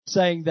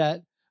saying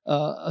that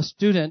a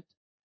student,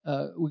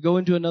 we go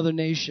into another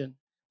nation,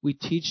 we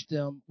teach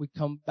them, we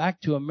come back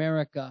to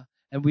America,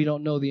 and we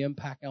don't know the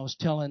impact. I was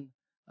telling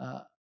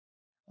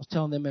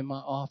them in my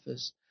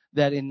office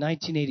that in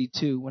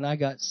 1982, when I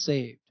got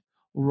saved,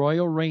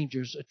 Royal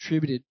Rangers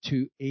attributed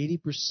to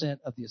 80%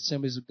 of the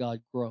Assemblies of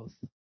God growth.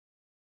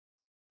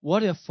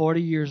 What if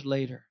 40 years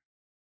later,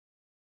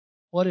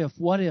 what if,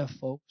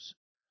 folks,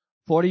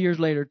 40 years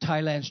later,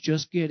 Thailand's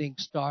just getting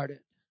started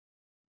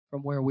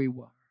from where we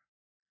were.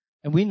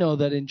 And we know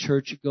that in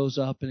church it goes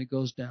up and it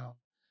goes down.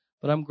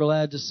 But I'm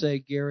glad to say,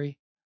 Gary,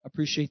 I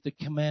appreciate the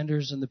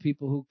commanders and the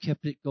people who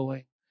kept it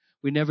going.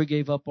 We never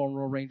gave up on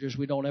Royal Rangers.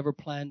 We don't ever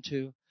plan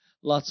to.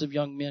 Lots of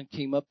young men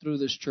came up through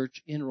this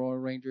church in Royal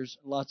Rangers.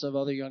 Lots of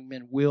other young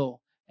men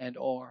will and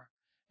are.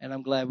 And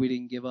I'm glad we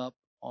didn't give up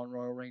on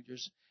Royal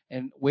Rangers.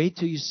 And wait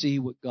till you see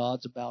what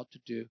God's about to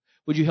do.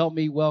 Would you help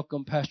me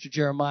welcome Pastor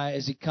Jeremiah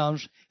as he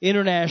comes?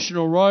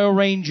 International Royal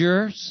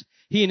Rangers.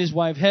 He and his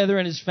wife Heather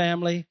and his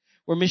family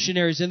were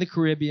missionaries in the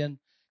Caribbean.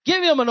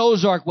 Give him an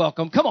Ozark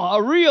welcome. Come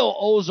on, a real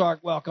Ozark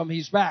welcome.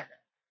 He's back.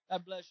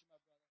 God bless you, my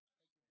brother.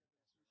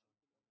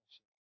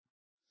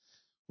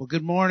 Well,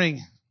 good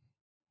morning.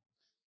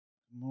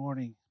 Good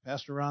morning.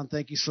 Pastor Ron,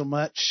 thank you so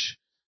much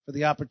for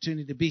the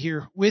opportunity to be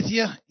here with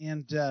you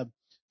and to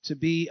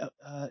be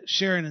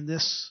sharing in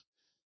this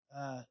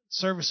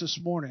service this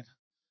morning.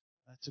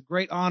 It's a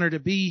great honor to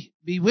be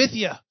with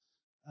you,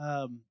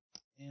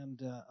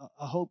 and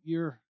I hope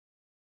you're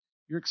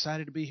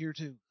excited to be here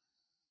too.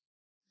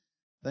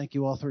 Thank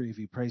you, all three of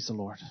you. Praise the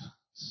Lord.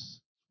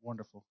 It's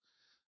wonderful.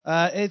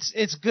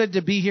 It's good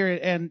to be here,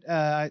 and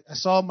I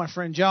saw my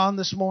friend John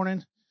this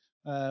morning.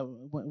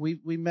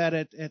 We met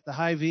at the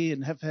Hy-Vee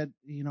and have had,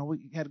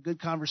 we had a good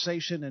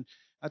conversation, and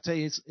I tell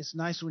you, it's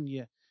nice when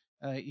you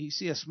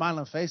see a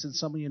smiling face and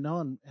someone you know,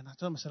 and I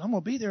told him, I said, I'm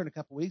going to be there in a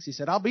couple of weeks. He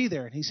said, I'll be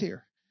there, and he's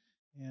here.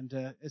 And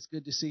it's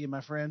good to see you,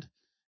 my friend.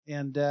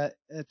 And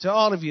to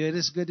all of you, it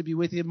is good to be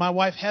with you. My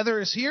wife, Heather,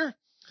 is here,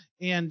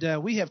 and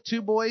we have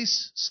two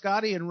boys,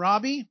 Scotty and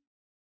Robbie.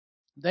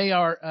 They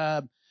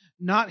are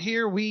not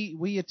here.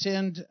 We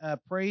attend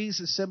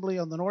Praise Assembly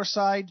on the north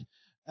side,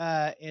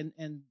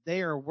 and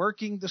they are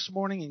working this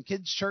morning in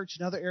kids' church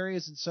and other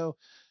areas, and so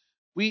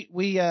we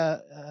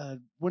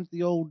went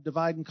the old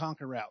divide and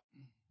conquer route.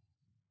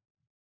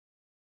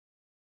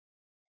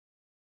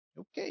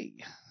 Okay.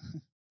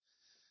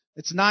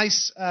 It's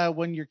nice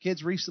when your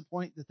kids reach the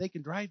point that they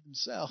can drive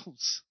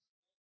themselves.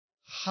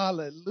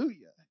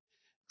 Hallelujah.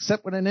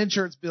 Except when an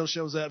insurance bill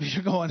shows up,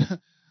 you're going,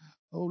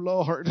 oh,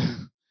 Lord,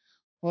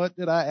 what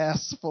did I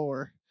ask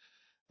for?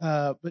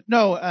 But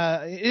no,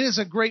 it is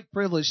a great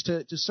privilege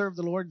to serve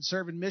the Lord and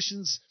serve in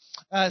missions.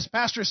 As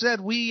Pastor said,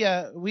 we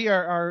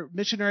are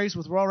missionaries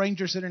with Royal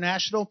Rangers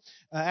International.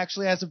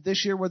 Actually, as of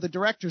this year, we're the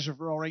directors of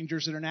Royal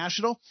Rangers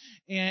International,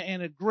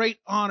 and a great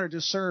honor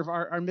to serve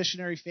our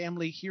missionary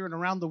family here and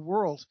around the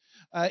world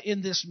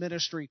in this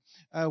ministry.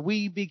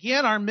 We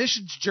began our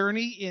missions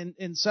journey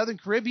in Southern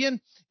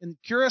Caribbean, in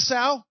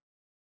Curacao.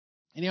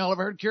 Any of y'all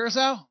ever heard of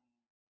Curacao?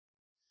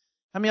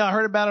 How many of y'all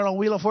heard about it on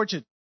Wheel of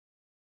Fortune?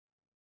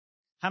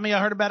 How many of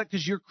y'all heard about it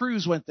because your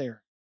cruise went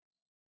there?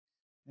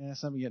 Yeah,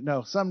 some of you.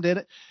 No, some did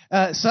it.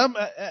 It's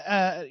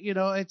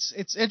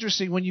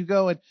interesting when you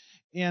go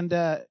and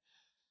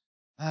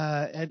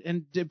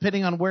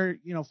depending on where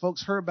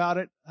folks heard about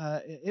it,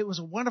 it was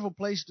a wonderful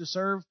place to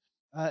serve.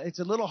 It's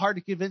a little hard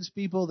to convince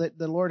people that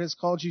the Lord has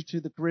called you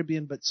to the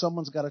Caribbean, but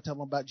someone's got to tell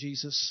them about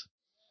Jesus.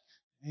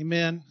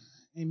 Amen.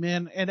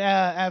 Amen. And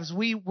as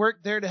we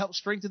worked there to help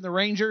strengthen the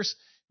Rangers,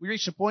 we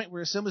reached a point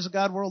where Assemblies of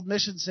God World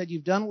Mission said,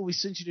 "You've done what we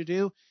sent you to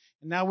do."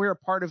 And now we're a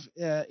part of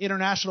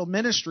international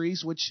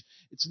ministries, which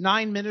it's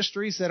 9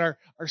 ministries that are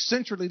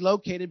centrally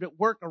located but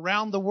work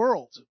around the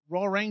world.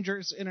 Royal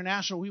Rangers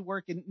International, we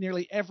work in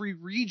nearly every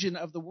region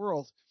of the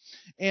world.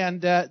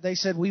 And they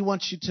said, we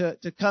want you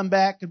to come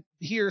back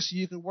here so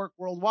you can work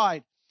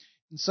worldwide.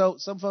 And so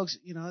some folks,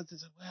 they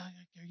said, well,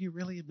 are you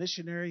really a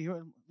missionary?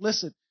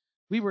 Listen,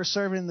 we were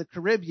serving in the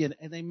Caribbean,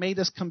 and they made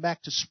us come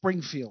back to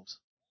Springfield.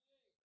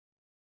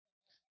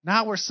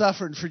 Now we're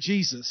suffering for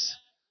Jesus.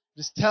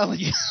 Just telling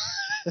you.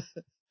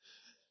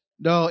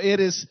 No, it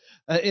is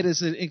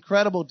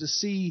incredible to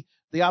see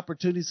the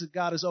opportunities that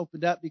God has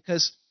opened up,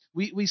 because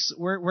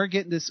we're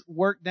getting this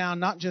work down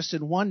not just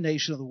in one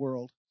nation of the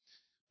world,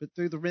 but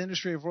through the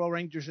ministry of Royal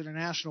Rangers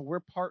International, we're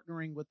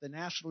partnering with the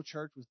national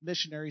church with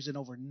missionaries in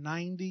over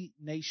 90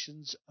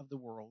 nations of the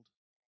world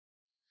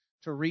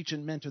to reach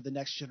and mentor the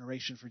next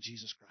generation for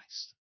Jesus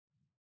Christ.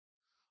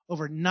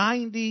 Over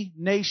 90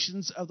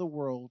 nations of the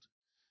world,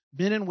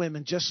 men and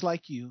women just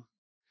like you,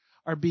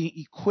 are being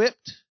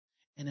equipped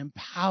and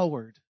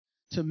empowered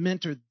to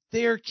mentor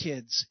their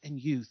kids and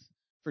youth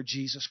for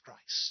Jesus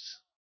Christ.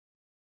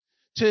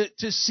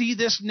 To see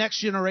this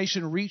next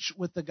generation reach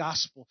with the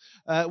gospel.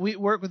 We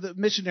work with the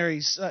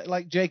missionaries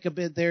like Jacob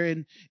there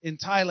in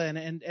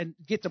Thailand and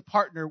get to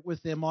partner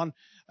with them on,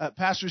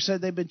 Pastor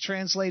said they've been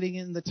translating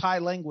in the Thai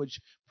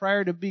language.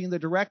 Prior to being the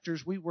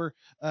directors, we were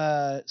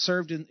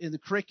served in the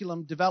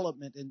curriculum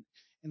development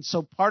And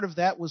so part of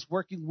that was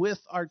working with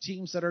our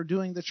teams that are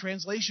doing the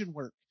translation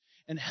work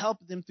and help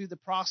them through the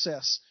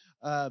process.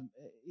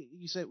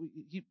 You said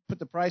you put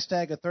the price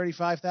tag at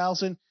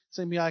 $35,000.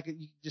 Same me, I could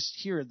you just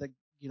hear the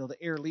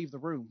air leave the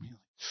room. You're like,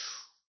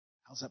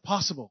 how's that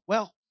possible?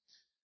 Well,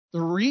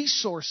 the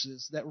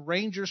resources that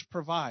Rangers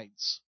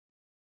provides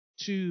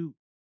to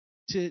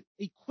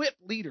equip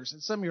leaders,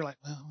 and some of you are like,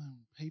 well,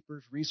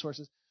 papers,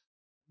 resources.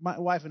 My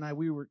wife and I,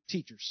 we were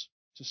teachers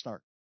to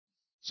start,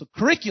 so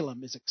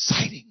curriculum is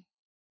exciting.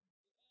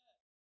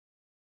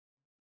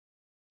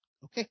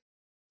 Okay,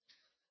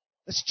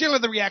 that's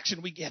generally the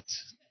reaction we get.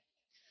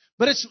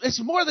 But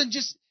it's more than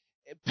just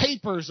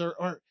papers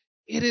or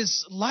it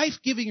is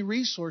life-giving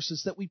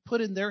resources that we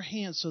put in their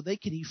hands so they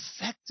can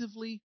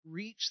effectively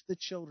reach the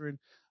children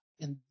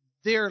in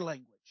their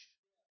language.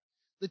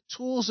 The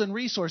tools and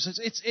resources.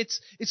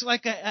 It's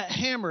like a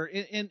hammer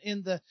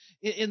in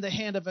the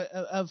hand of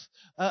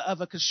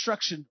a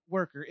construction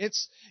worker.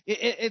 It's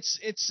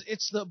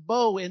the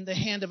bow in the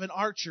hand of an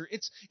archer.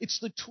 It's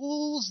the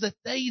tools that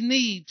they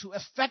need to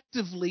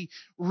effectively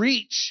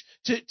reach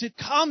to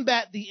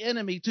combat the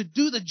enemy, to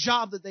do the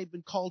job that they've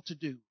been called to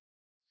do.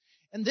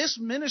 And this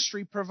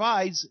ministry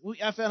provides,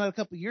 I found out a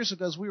couple of years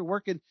ago as we were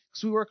working,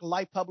 because we work with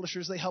Life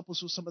Publishers, they help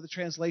us with some of the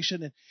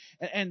translation,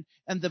 and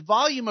the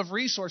volume of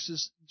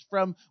resources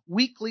from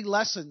weekly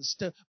lessons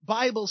to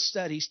Bible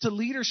studies to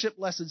leadership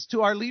lessons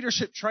to our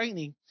leadership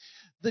training.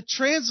 The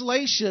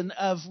translation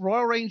of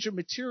Royal Ranger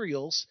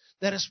materials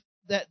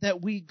that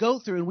we go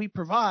through and we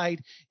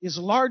provide is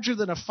larger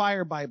than a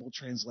Fire Bible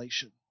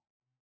translation.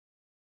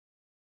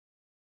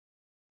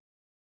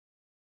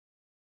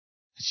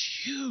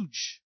 It's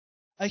huge.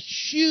 A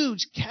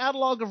huge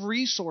catalog of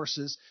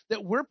resources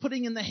that we're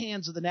putting in the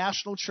hands of the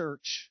national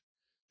church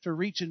to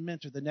reach and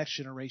mentor the next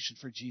generation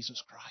for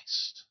Jesus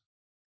Christ.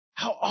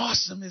 How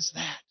awesome is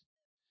that?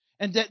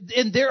 And that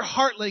in their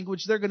heart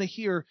language, they're going to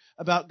hear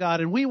about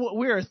God. And we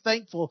are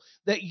thankful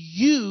that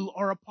you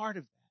are a part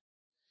of that.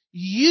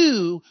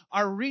 You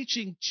are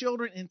reaching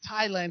children in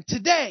Thailand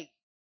today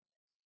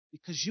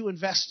because you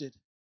invested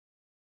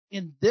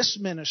in this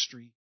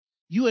ministry.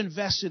 You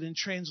invested in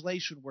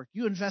translation work.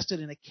 You invested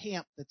in a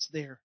camp that's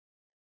there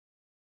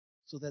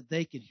so that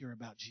they can hear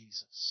about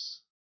Jesus.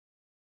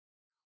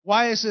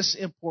 Why is this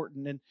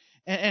important?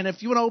 And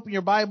if you want to open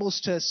your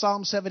Bibles to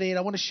Psalm 78,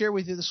 I want to share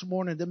with you this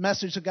morning the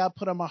message that God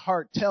put on my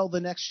heart. Tell the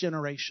next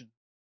generation.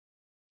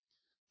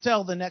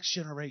 Tell the next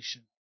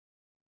generation.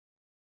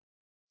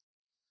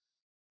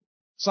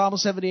 Psalm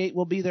 78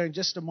 will be there in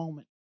just a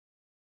moment.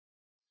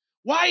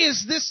 Why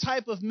is this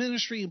type of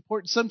ministry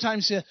important?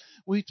 Sometimes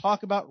we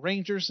talk about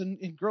Rangers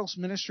and girls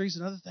ministries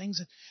and other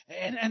things,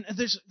 and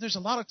there's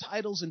a lot of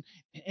titles and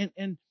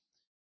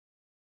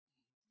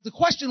the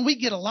question we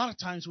get a lot of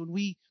times when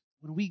we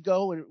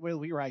go, whether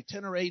we are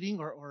itinerating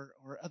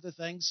or other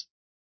things,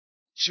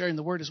 sharing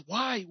the word, is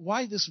why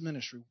this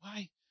ministry?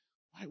 Why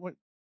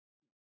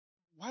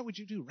would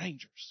you do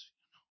Rangers?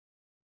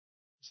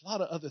 There's a lot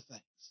of other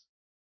things,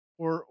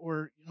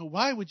 or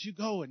why would you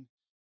go and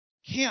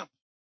camp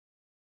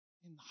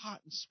in hot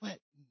and sweat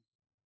and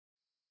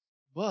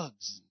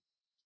bugs and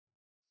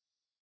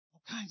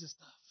all kinds of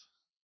stuff?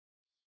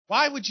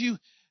 Why would you?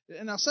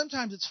 And now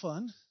sometimes it's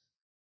fun,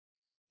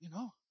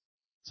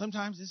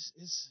 Sometimes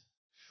it's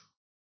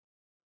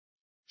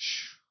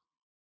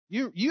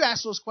you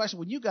ask those questions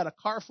when you got a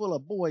car full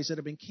of boys that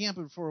have been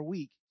camping for a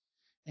week,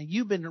 and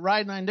you've been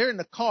riding on. They're in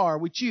the car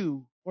with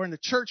you or in the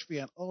church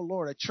van. Oh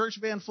Lord, a church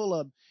van full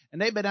of them, and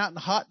they've been out in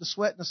the hot and the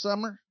sweat in the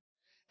summer,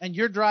 and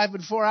you're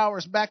driving 4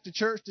 hours back to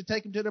church to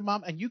take them to their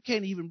mom, and you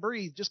can't even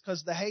breathe just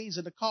because of the haze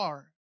in the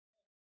car.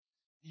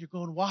 And you're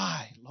going,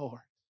 why, Lord?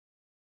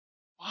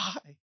 Why?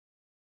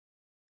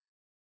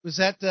 Was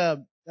that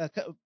a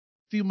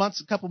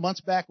couple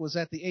months back? Was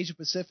at the Asia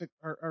Pacific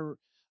or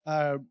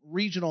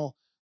regional.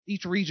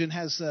 Each region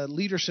has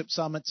leadership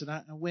summits, and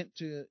I went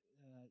to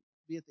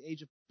be at the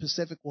Asia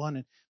Pacific one,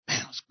 and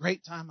man, it was a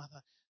great time. I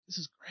thought, this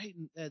is great,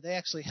 and they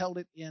actually held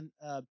it in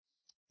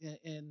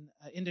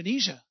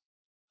Indonesia.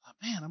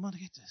 Man, I'm going to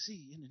get to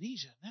see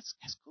Indonesia. That's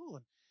cool.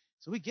 And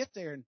so we get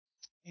there,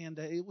 and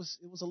it was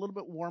a little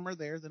bit warmer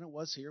there than it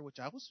was here, which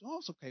I was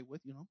okay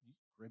with,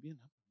 Caribbean.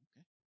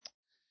 Okay.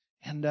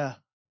 And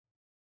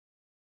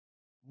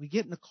we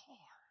get in the car,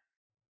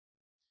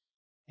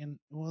 and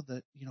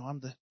I'm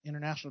the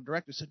international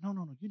director. Said,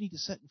 no, you need to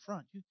sit in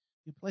front.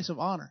 You place of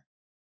honor.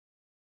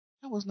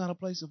 That was not a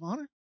place of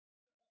honor.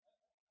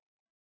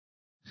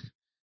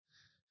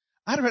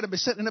 I'd rather be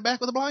sitting in the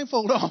back with a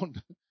blindfold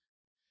on.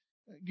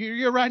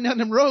 You're riding down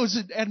them roads,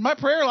 and my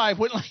prayer life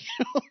went like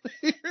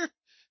here.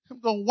 I'm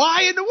going,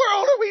 why in the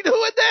world are we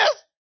doing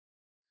this?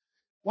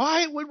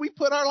 Why would we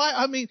put our life?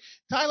 I mean,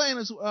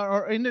 Thailand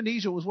or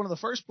Indonesia was one of the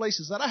first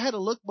places that I had to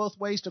look both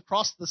ways to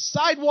cross the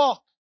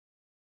sidewalk.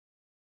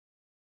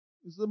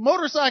 The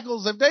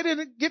motorcycles, if they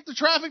didn't get the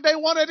traffic they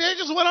wanted, they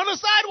just went on the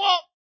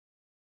sidewalk.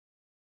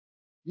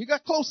 You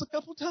got close a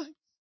couple times.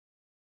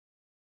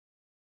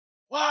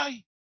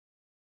 Why?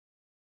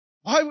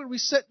 Why would we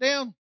sit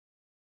down?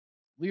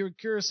 We were in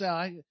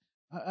Curacao.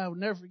 I will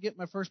never forget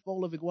my first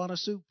bowl of iguana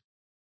soup.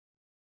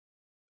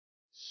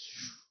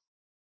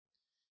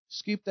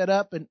 scoop that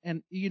up and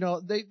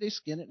they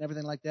skin it and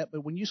everything like that.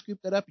 But when you scoop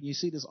that up and you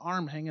see this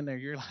arm hanging there,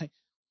 you're like,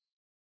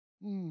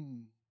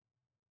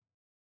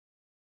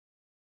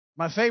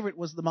 My favorite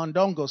was the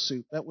mondongo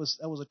soup. That was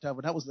a tough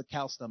one. That was the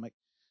cow stomach.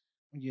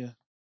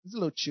 It's a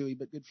little chewy,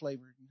 but good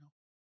flavor.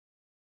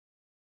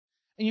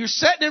 And you're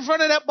sitting in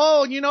front of that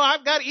bowl, and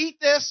I've got to eat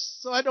this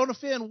so I don't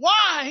offend.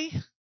 Why?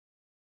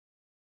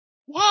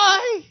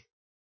 Why?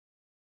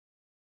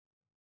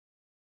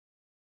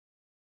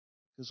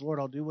 Because, Lord,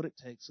 I'll do what it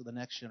takes so the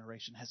next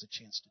generation has a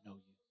chance to know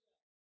you.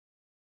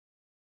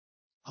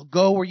 I'll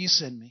go where you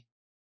send me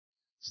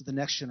so the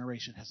next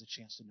generation has a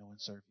chance to know and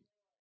serve you.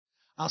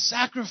 I'll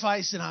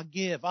sacrifice and I'll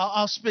give.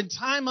 I'll spend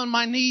time on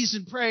my knees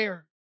in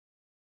prayer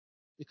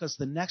because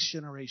the next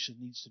generation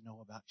needs to know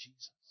about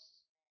Jesus.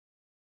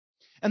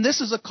 And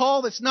this is a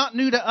call that's not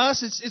new to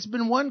us. It's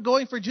been one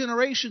going for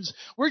generations.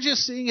 We're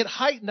just seeing it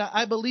heightened,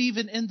 I believe,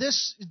 in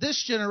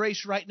this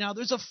generation right now.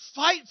 There's a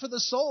fight for the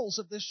souls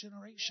of this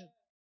generation.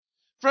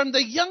 From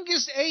the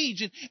youngest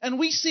age, and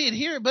we see it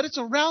here, but it's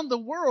around the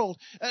world.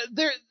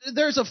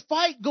 There's a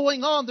fight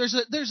going on. There's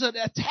an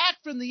attack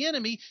from the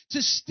enemy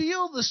to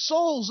steal the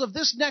souls of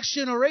this next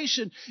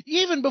generation,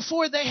 even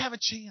before they have a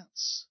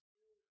chance.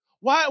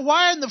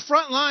 Why in the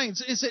front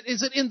lines? Is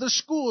it in the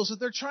schools that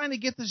they're trying to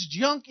get this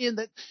junk in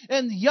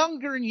and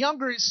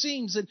younger it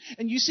seems, and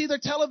you see their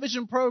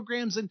television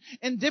programs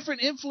and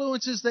different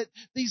influences, that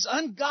these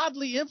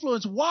ungodly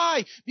influence.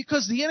 Why?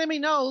 Because the enemy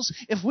knows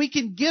if we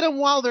can get them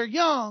while they're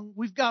young,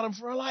 we've got them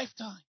for a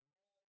lifetime.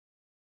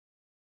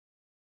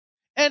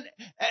 And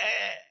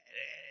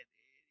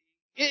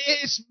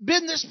it's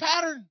been this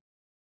pattern.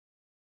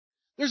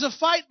 There's a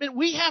fight, but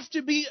we have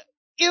to be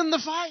in the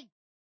fight.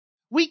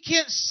 We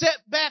can't sit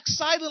back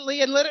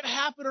silently and let it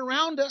happen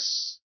around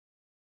us.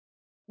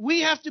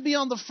 We have to be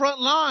on the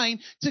front line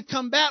to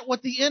combat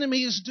what the enemy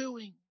is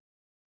doing.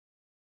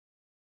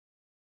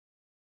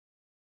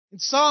 In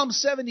Psalm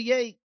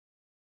 78,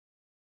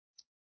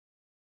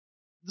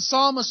 the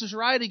psalmist is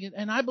writing it,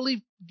 and I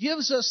believe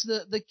gives us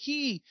the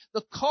key,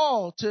 the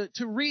call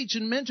to reach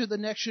and mentor the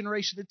next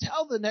generation, to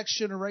tell the next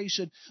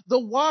generation the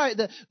why,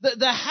 the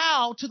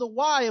how to the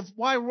why of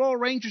why Royal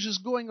Rangers is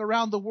going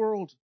around the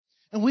world.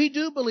 And we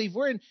do believe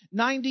we're in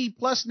 90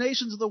 plus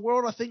nations of the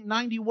world. I think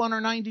 91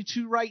 or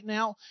 92 right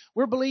now.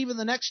 We're believing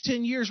the next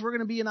 10 years we're going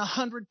to be in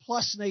 100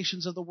 plus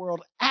nations of the world,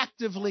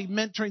 actively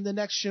mentoring the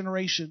next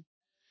generation.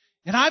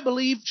 And I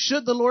believe,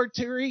 should the Lord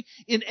tarry,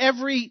 in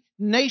every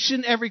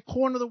nation, every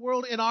corner of the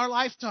world in our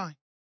lifetime.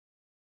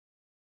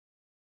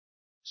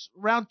 It's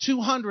around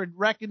 200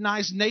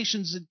 recognized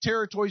nations and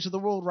territories of the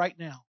world right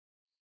now.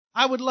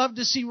 I would love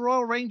to see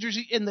Royal Rangers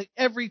in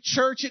every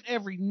church in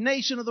every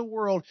nation of the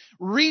world,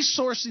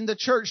 resourcing the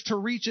church to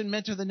reach and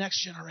mentor the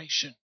next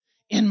generation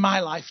in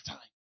my lifetime.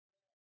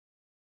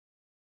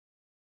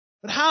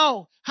 But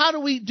how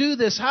do we do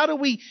this? How do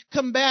we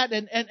combat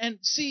and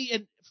see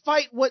and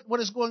fight what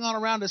is going on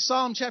around us?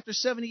 Psalm chapter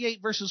 78,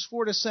 verses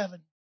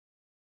 4-7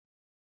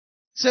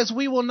 says,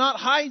 "We will not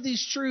hide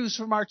these truths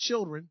from our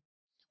children.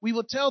 We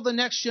will tell the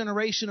next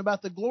generation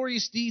about the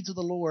glorious deeds of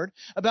the Lord,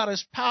 about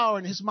His power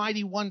and His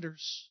mighty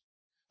wonders.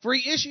 For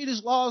He issued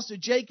His laws to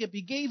Jacob.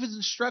 He gave His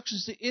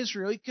instructions to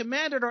Israel. He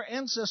commanded our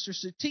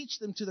ancestors to teach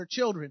them to their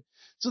children,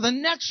 so the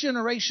next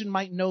generation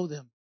might know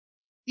them,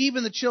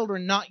 even the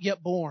children not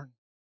yet born.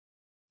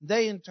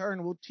 They, in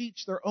turn, will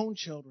teach their own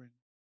children.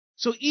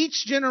 So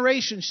each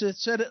generation should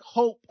set its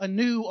hope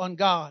anew on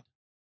God,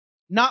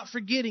 not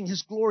forgetting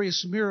His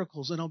glorious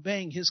miracles and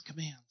obeying His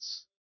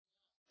commands."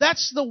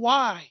 That's the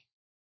why.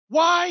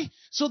 Why?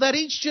 So that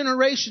each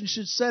generation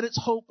should set its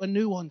hope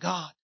anew on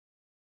God.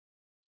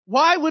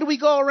 Why would we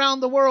go around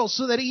the world?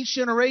 So that each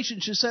generation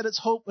should set its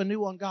hope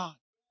anew on God.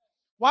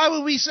 Why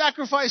would we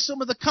sacrifice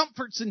some of the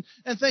comforts and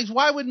things?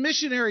 Why would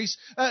missionaries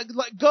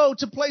go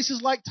to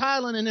places like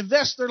Thailand and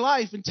invest their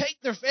life and take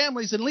their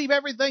families and leave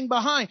everything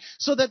behind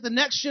so that the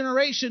next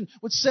generation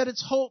would set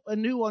its hope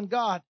anew on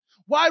God?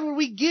 Why would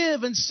we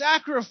give and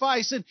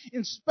sacrifice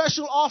in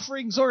special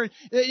offerings or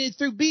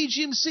through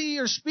BGMC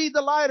or Speed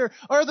the Light or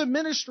other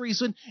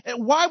ministries? And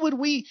why would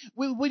we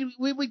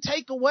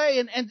take away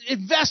and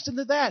invest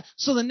into that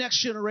so the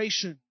next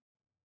generation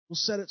will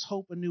set its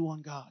hope anew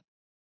on God?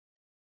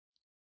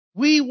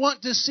 We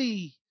want to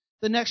see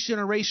the next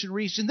generation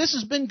reached. And this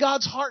has been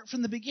God's heart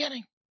from the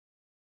beginning.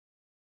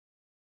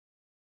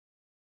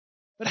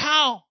 But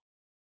how?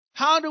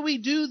 How do we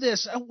do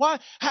this? Why?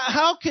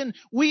 How can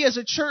we as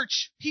a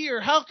church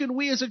here, how can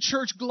we as a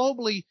church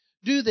globally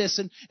do this?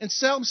 And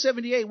Psalm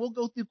 78, we'll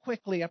go through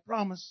quickly, I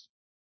promise.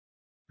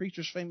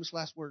 Preacher's famous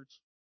last words.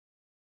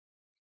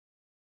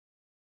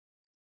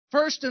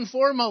 First and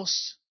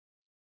foremost,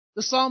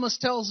 the psalmist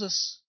tells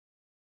us,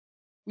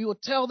 we will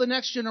tell the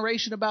next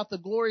generation about the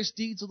glorious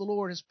deeds of the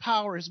Lord, His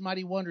power, His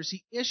mighty wonders.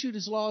 He issued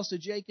His laws to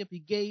Jacob. He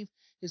gave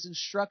His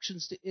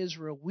instructions to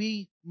Israel.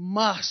 We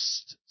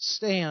must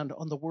stand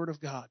on the Word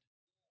of God.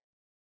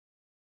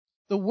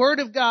 The Word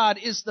of God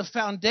is the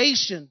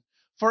foundation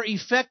for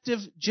effective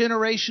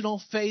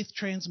generational faith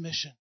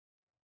transmission.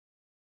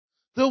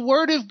 The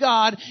Word of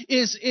God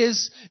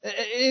is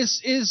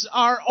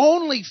our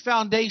only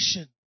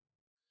foundation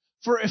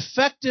for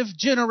effective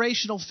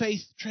generational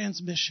faith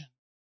transmission.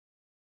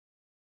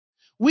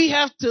 We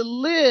have to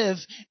live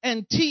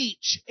and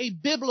teach a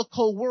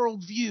biblical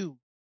worldview.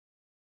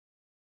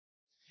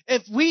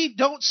 If we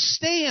don't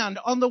stand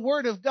on the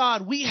Word of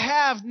God, we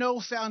have no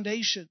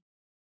foundation.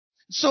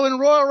 So in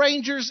Royal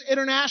Rangers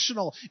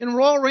International, in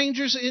Royal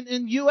Rangers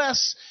in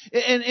U.S.,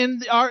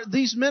 in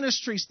these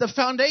ministries, the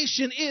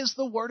foundation is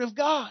the Word of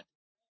God.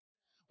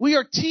 We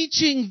are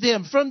teaching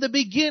them from the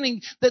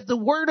beginning that the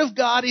Word of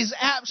God is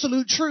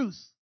absolute truth.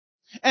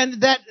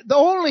 And that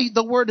only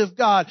the Word of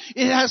God,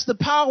 it has the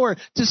power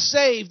to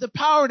save, the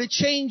power to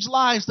change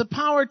lives, the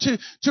power to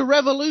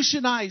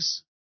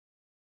revolutionize.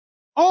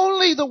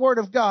 Only the Word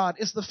of God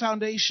is the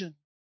foundation.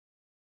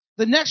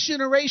 The next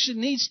generation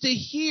needs to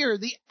hear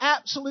the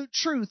absolute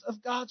truth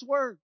of God's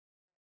Word.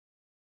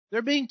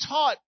 They're being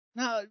taught.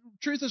 Now,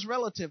 truth is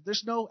relative.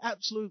 There's no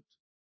absolute.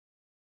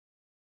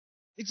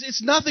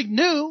 It's nothing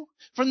new.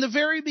 From the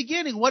very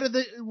beginning, what did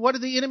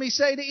the enemy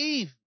say to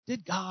Eve?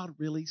 Did God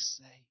really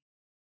say?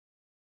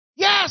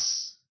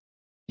 Yes,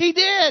 He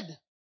did.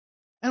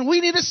 And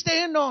we need to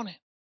stand on it.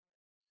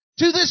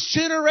 To this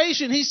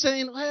generation, He's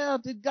saying, well,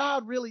 did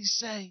God really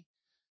say?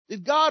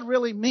 Did God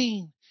really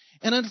mean?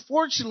 And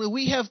unfortunately,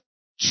 we have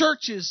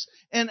churches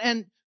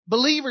and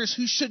believers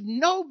who should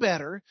know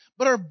better,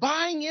 but are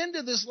buying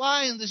into this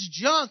lie and this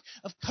junk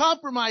of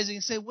compromising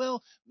and say,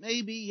 well,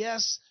 maybe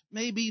yes,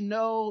 maybe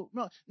no.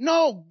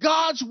 No,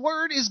 God's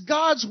Word is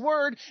God's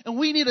Word, and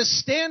we need to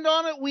stand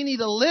on it, we need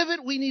to live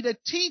it, we need to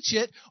teach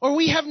it, or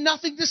we have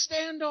nothing to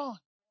stand on.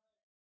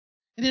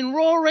 And in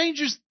Royal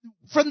Rangers,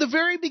 from the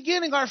very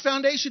beginning, our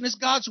foundation is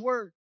God's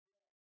Word.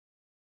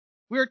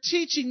 We're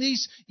teaching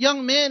these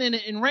young men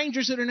in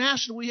Rangers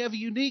International. We have a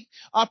unique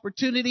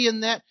opportunity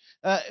in that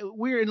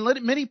we're in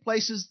many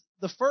places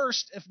the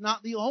first, if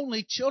not the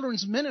only,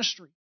 children's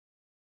ministry.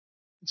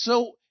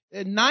 So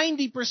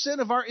 90%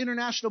 of our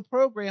international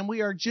program,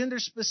 we are gender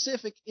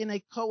specific in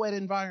a co-ed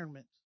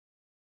environment.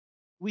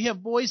 We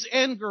have boys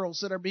and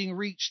girls that are being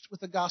reached with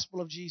the gospel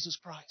of Jesus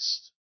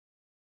Christ.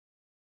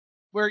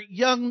 Where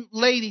young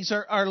ladies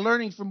are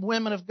learning from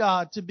women of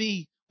God to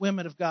be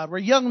women of God. Where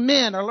young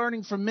men are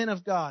learning from men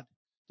of God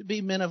to be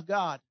men of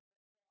God.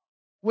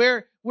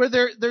 Where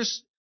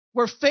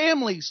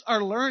families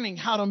are learning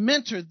how to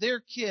mentor their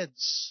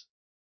kids.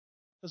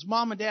 Because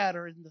mom and dad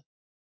are in the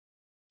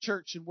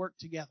church and work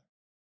together.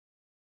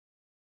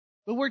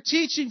 But we're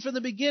teaching from the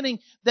beginning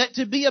that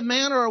to be a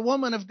man or a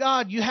woman of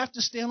God, you have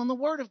to stand on the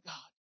Word of God.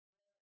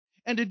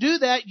 And to do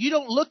that, you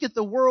don't look at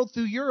the world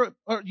you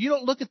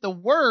don't look at the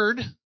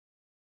Word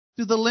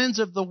through the lens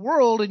of the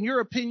world and your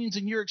opinions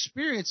and your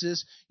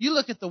experiences. You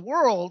look at the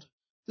world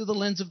through the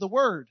lens of the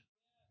Word.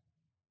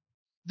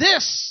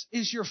 This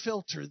is your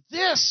filter.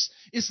 This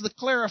is the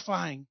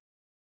clarifying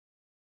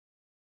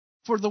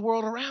for the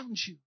world around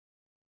you.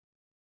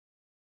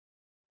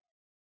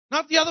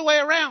 Not the other way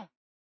around.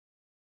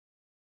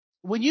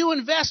 When you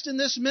invest in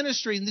this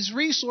ministry and these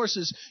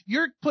resources,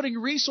 you're putting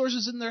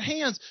resources in their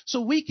hands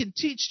so we can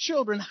teach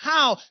children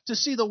how to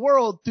see the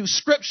world through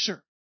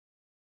Scripture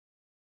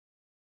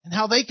and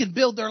how they can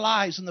build their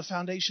lives on the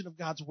foundation of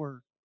God's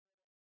Word.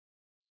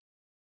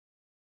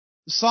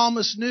 The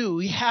psalmist knew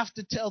we have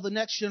to tell the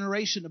next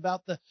generation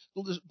about the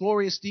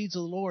glorious deeds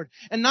of the Lord.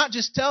 And not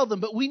just tell them,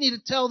 but we need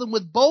to tell them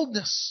with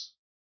boldness.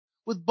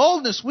 With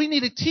boldness, we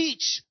need to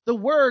teach the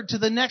Word to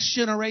the next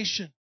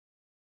generation.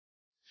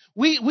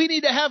 We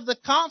need to have the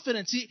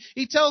confidence.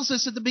 He tells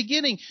us at the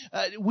beginning,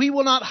 we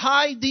will not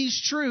hide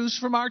these truths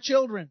from our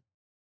children.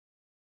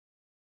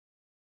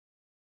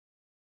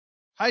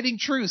 Hiding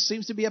truth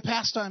seems to be a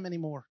pastime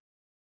anymore.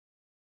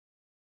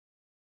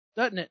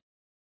 Doesn't it?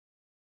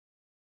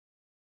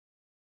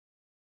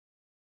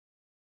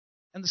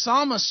 And the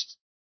psalmist,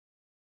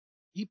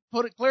 he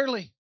put it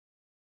clearly.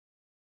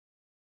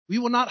 We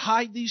will not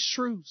hide these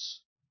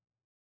truths.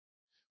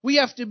 We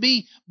have to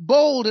be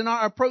bold in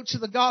our approach to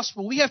the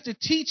gospel. We have to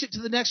teach it to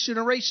the next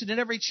generation at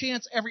every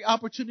chance, every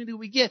opportunity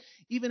we get,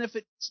 even if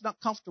it's not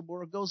comfortable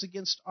or goes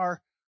against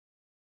our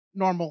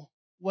normal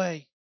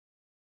way.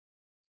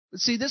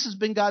 But see, this has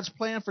been God's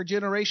plan for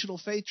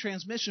generational faith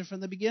transmission from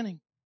the beginning.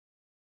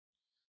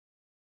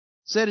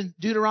 It said in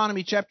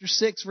Deuteronomy chapter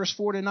 6, verse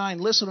 4 to 9,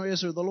 listen, O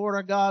Israel, the Lord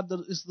our God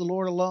is the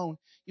Lord alone.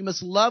 You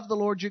must love the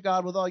Lord your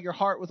God with all your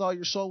heart, with all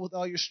your soul, with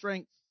all your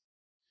strength.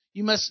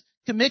 You must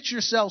commit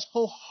yourselves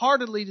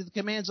wholeheartedly to the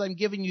commands I'm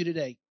giving you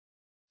today.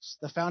 It's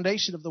the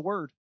foundation of the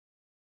Word.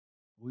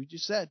 We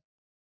just said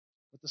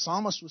what the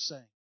psalmist was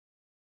saying.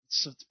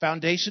 It's the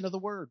foundation of the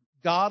Word.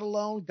 God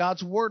alone,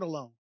 God's Word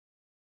alone.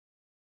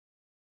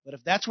 But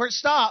if that's where it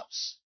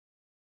stops,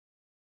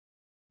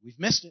 we've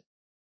missed it.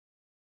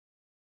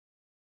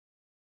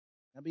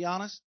 I'll be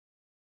honest.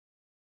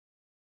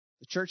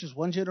 The church is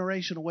one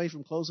generation away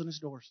from closing its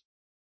doors.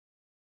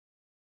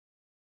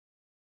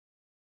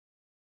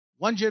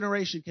 One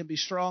generation can be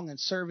strong and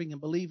serving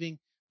and believing,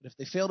 but if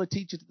they fail to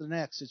teach it to the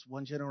next, it's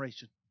one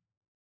generation.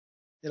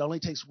 It only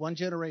takes one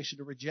generation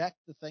to reject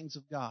the things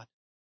of God.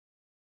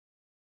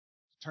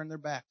 turn their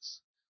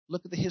backs.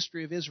 Look at the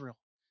history of Israel.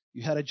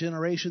 You had a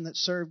generation that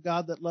served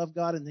God, that loved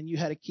God, and then you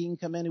had a king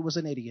come in who was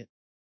an idiot.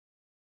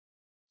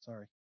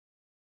 Sorry.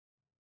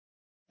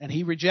 And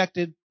he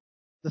rejected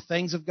the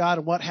things of God,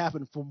 and what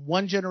happened? From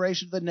one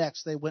generation to the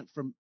next, they went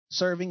from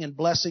serving and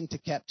blessing to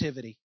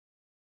captivity.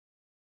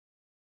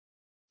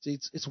 See,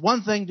 it's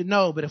one thing to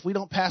know, but if we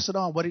don't pass it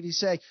on, what did he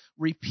say?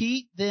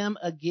 Repeat them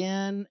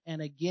again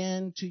and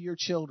again to your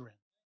children.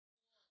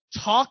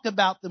 Talk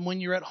about them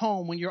when you're at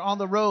home, when you're on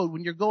the road,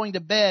 when you're going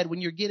to bed,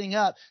 when you're getting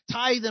up.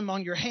 Tie them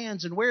on your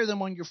hands and wear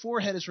them on your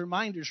forehead as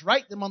reminders.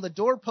 Write them on the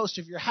doorpost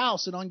of your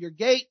house and on your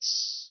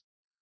gates.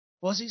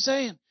 What's he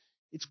saying?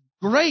 It's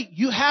great.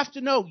 You have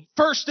to know,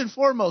 first and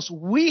foremost,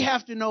 we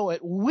have to know it.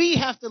 We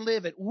have to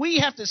live it. We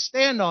have to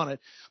stand on it.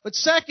 But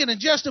second and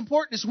just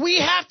important is we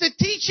have to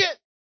teach it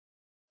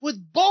with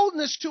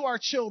boldness to our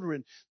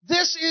children.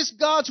 This is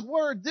God's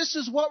word. This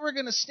is what we're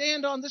going to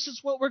stand on. This is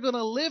what we're going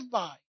to live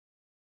by.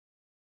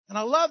 And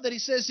I love that he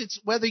says it's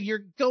whether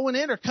you're going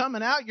in or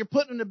coming out, you're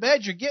putting into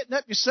bed, you're getting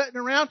up, you're sitting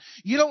around.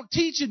 You don't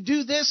teach and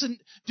do this and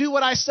do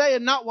what I say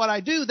and not what I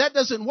do. That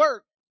doesn't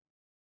work.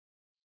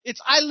 It's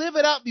I live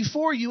it out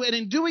before you, and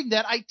in doing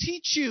that, I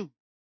teach you.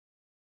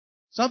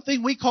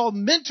 Something we call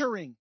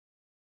mentoring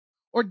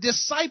or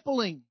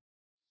discipling,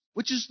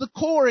 which is the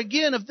core,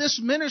 again, of this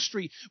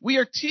ministry. We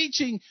are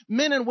teaching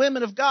men and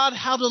women of God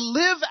how to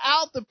live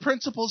out the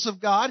principles of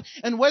God.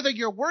 And whether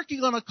you're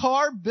working on a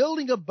car,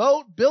 building a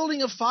boat,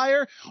 building a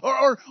fire,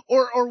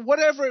 or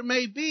whatever it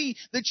may be,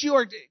 that you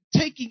are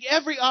taking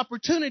every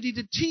opportunity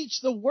to teach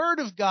the Word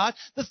of God,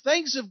 the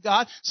things of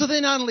God, so they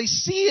not only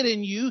see it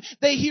in you,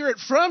 they hear it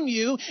from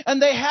you,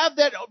 and they have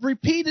that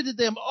repeated to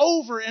them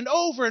over and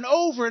over and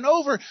over and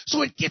over,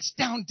 so it gets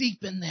down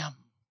deep in them.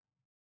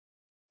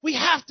 We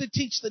have to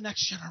teach the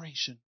next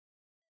generation.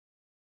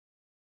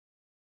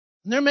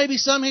 And there may be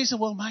some who say,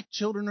 well, my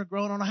children are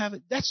grown, I don't have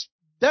it. That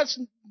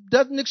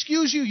doesn't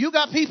excuse you. You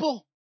got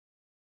people.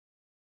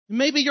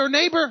 Maybe your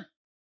neighbor.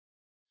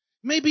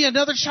 Maybe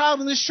another child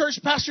in this church.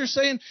 Pastor is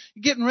saying,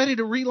 you're getting ready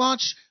to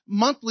relaunch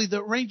monthly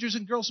the Rangers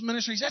and Girls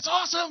Ministries. That's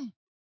awesome.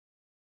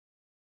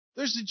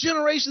 There's a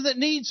generation that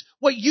needs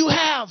what you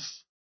have.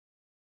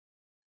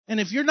 And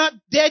if you're not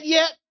dead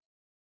yet,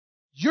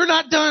 you're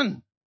not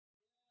done.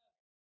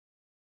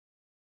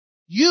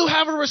 You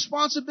have a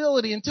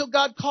responsibility until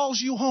God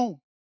calls you home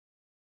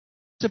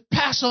to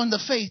pass on the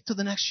faith to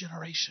the next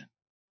generation.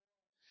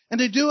 And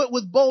to do it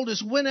with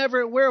boldness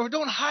whenever and wherever.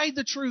 Don't hide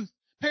the truth.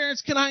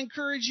 Parents, can I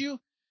encourage you?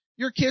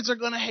 Your kids are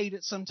going to hate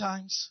it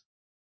sometimes.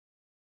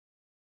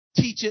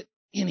 Teach it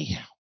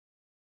anyhow.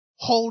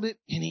 Hold it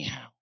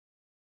anyhow.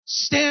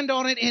 Stand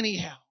on it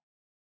anyhow.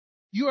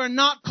 You are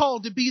not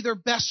called to be their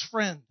best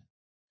friend.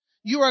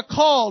 You are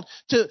called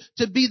to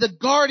be the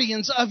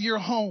guardians of your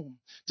home,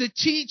 to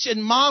teach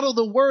and model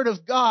the Word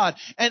of God.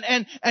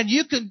 And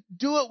you can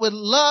do it with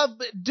love,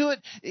 do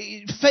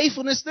it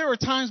faithfulness. There were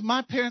times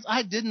my parents,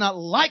 I did not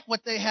like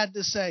what they had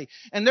to say.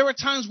 And there were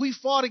times we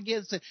fought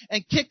against it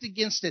and kicked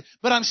against it.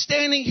 But I'm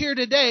standing here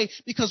today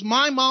because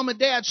my mom and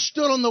dad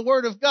stood on the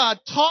Word of God,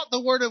 taught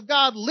the Word of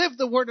God, lived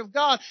the Word of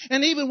God.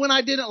 And even when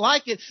I didn't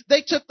like it,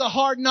 they took the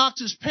hard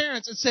knocks as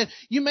parents and said,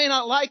 you may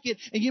not like it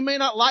and you may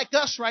not like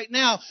us right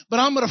now,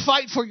 but I'm going to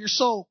fight for your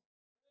soul.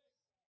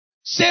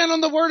 Stand on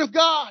the Word of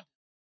God.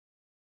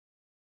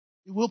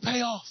 It will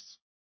pay off.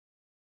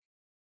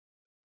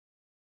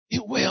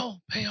 It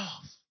will pay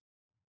off.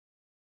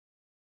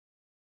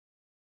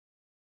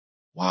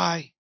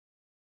 Why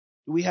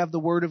do we have the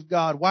Word of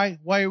God? Why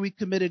are we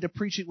committed to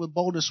preaching with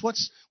boldness?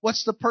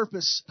 What's the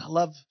purpose? I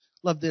love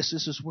this.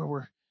 This is where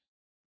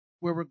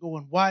we're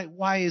going.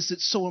 Why is it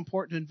so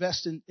important to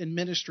invest in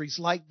ministries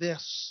like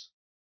this?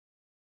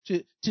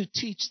 To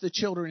teach the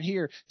children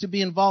here, to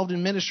be involved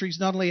in ministries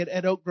not only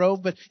at Oak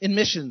Grove, but in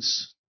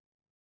missions,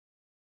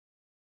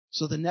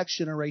 so the next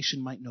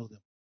generation might know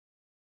them.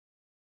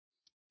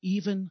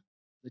 Even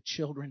the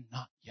children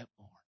not yet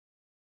born.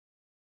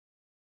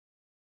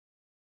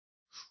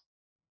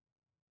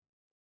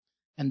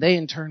 And they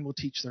in turn will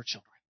teach their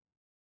children,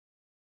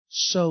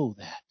 so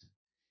that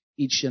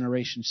each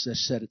generation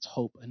set its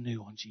hope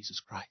anew on Jesus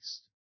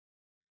Christ.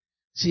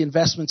 See,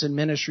 investments in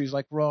ministries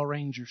like Royal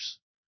Rangers,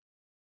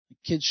 like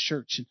Kids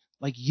Church, and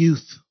like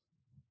youth.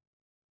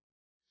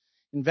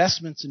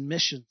 Investments in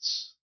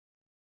missions.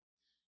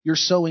 You're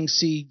sowing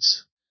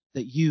seeds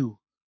that you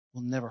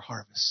will never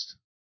harvest.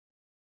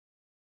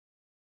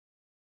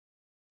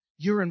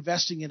 You're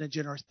investing in a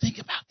generation. Think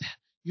about that.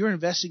 You're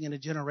investing in a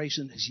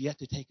generation that has yet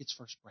to take its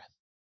first breath.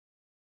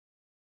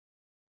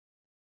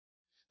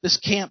 This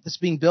camp that's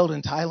being built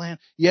in Thailand,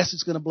 yes,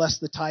 it's going to bless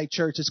the Thai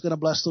church. It's going to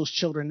bless those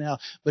children now,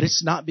 but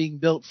it's not being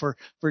built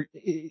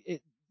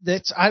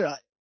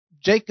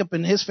Jacob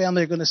and his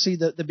family are going to see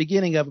the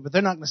beginning of it, but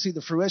they're not going to see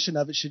the fruition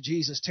of it should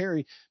Jesus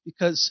tarry,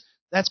 because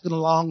that's going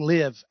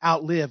to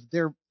outlive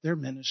their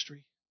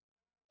ministry.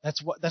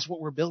 That's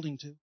what we're building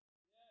to.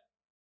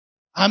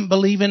 I'm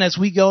believing as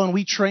we go and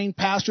we train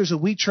pastors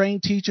and we train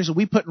teachers and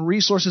we put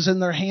resources in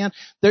their hand,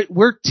 that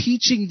we're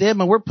teaching them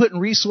and we're putting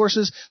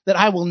resources that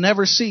I will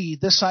never see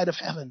this side of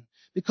heaven,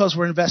 because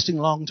we're investing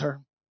long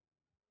term.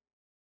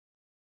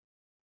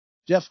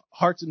 Jeff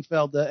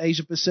Hartzenfeld, the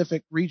Asia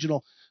Pacific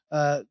regional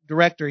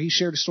director, he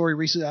shared a story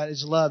recently about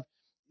his love.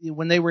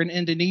 When they were in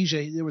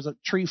Indonesia, there was a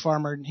tree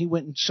farmer, and he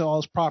went and saw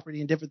his property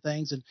and different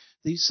things, and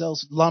he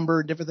sells lumber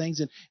and different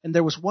things. And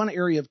there was one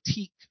area of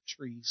teak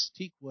trees,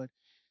 teak wood,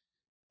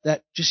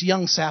 that just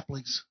young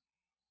saplings.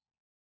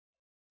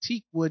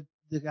 Teak wood,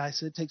 the guy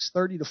said, takes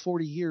 30 to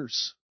 40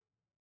 years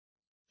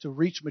to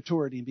reach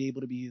maturity and be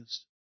able to be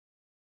used.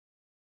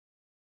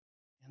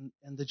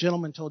 And the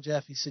gentleman told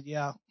Jeff, he said,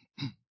 yeah,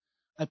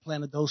 I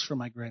planted those for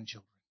my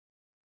grandchildren.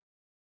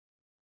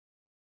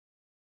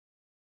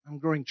 I'm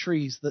growing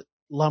trees that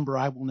lumber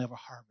I will never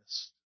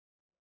harvest,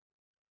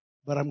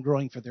 but I'm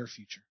growing for their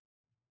future.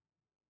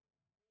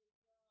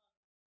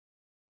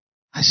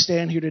 I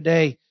stand here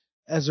today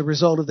as a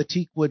result of the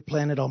teak wood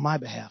planted on my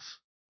behalf.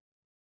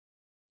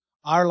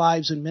 Our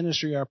lives in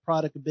ministry are a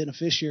product and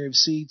beneficiary of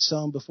seeds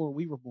sown before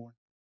we were born.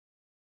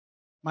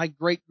 My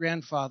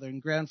great-grandfather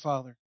and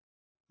grandfather,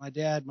 my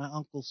dad, my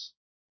uncles,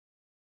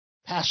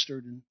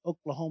 pastored in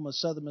Oklahoma,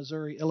 southern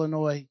Missouri,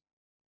 Illinois,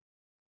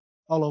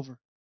 all over.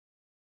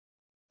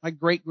 My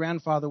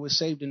great-grandfather was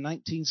saved in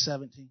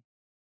 1917.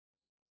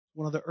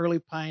 One of the early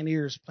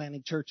pioneers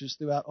planting churches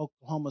throughout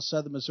Oklahoma,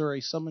 southern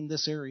Missouri, some in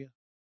this area.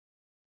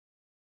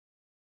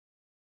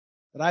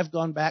 But I've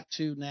gone back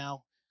to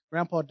now.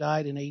 Grandpa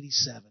died in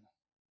 87.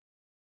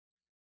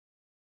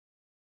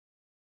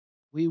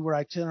 We were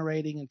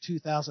itinerating in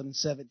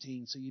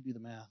 2017, so you do the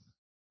math.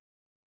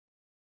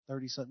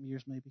 30-something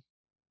years maybe.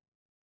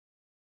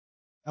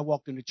 I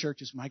walked into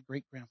churches my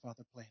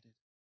great-grandfather planted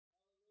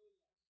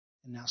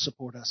and now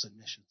support us in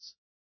missions.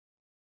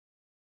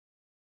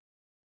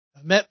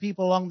 I've met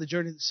people along the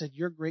journey that said,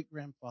 your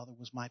great-grandfather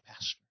was my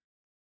pastor.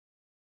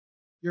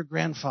 Your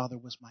grandfather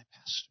was my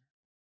pastor.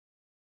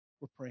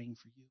 We're praying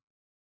for you.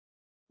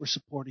 We're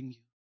supporting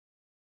you.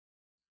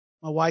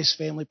 My wife's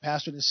family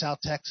pastored in South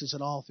Texas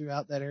and all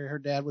throughout that area. Her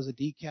dad was a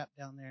decap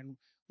down there, and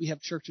we have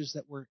churches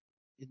that were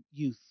in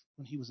youth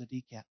when he was a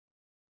decap.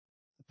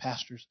 The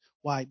pastors.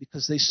 Why?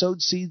 Because they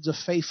sowed seeds of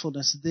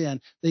faithfulness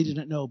then. They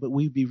didn't know, but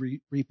we'd be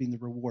reaping the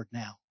reward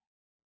now.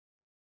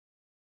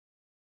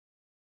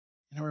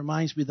 And it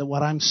reminds me that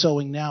what I'm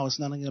sowing now is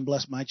not only going to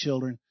bless my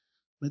children,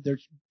 but their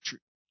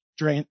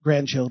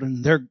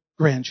grandchildren, their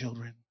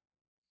grandchildren.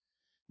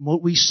 And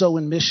what we sow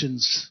in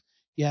missions,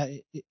 yeah,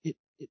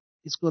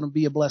 it's going to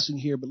be a blessing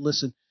here, but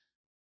listen,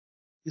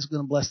 it's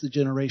going to bless the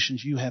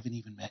generations you haven't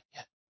even met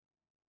yet.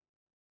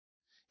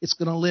 It's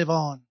going to live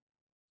on.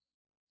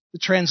 The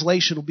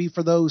translation will be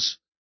for those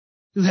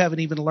who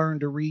haven't even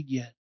learned to read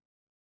yet.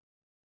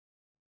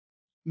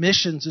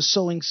 Missions is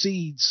sowing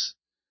seeds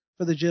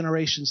for the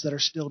generations that are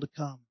still to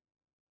come.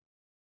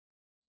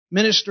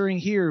 Ministering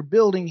here,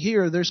 building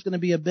here, there's going to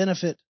be a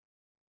benefit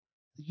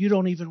that you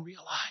don't even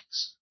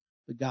realize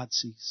that God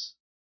sees.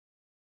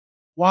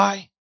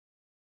 Why?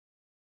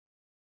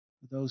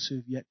 For those who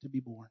have yet to be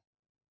born.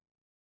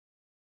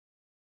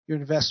 Your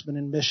investment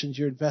in missions,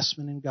 your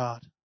investment in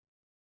God,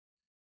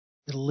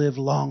 it'll live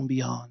long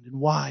beyond. And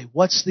why?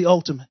 What's the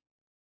ultimate?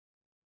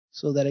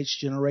 So that each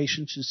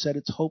generation should set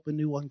its hope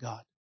anew on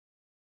God,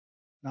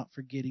 not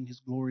forgetting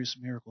His glorious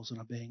miracles and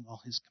obeying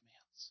all His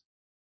commands.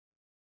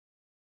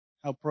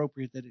 How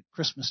appropriate that at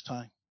Christmas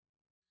time,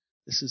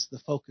 this is the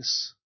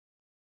focus.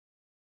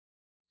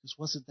 Because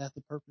wasn't that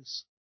the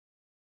purpose?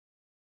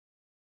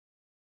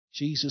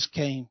 Jesus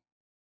came.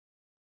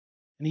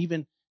 And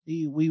even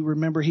we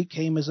remember He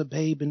came as a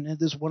babe and had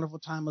this wonderful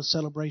time of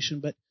celebration,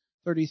 but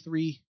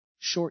 33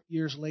 short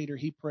years later,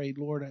 He prayed,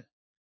 Lord,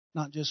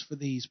 not just for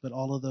these, but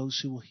all of those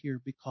who will hear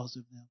because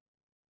of them.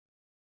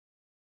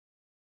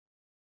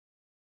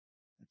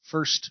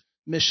 First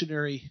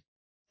missionary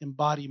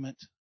embodiment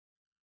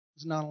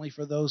is not only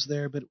for those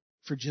there, but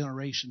for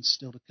generations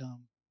still to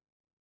come.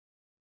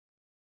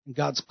 And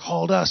God's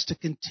called us to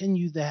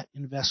continue that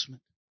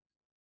investment,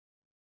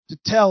 to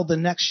tell the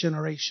next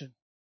generation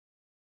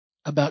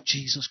about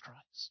Jesus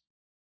Christ,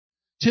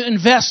 to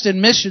invest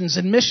in missions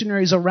and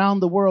missionaries around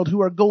the world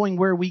who are going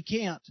where we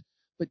can't,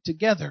 but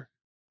together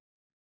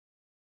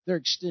they're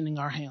extending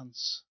our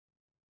hands.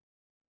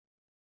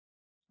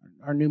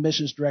 Our new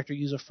missions director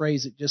used a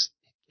phrase that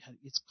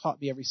it's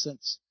caught me ever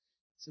since.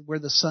 He said, we're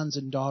the sons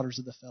and daughters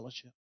of the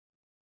fellowship.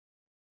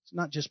 It's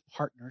not just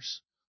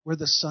partners. We're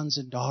the sons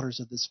and daughters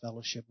of this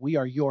fellowship. We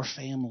are your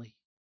family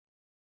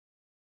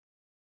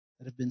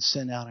that have been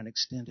sent out and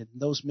extended.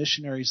 And those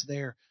missionaries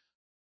there,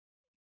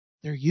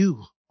 they're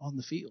you on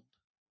the field.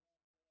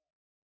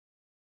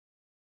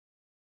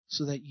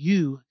 So that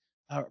you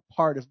are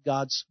part of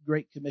God's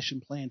Great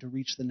Commission plan to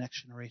reach the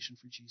next generation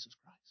for Jesus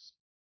Christ.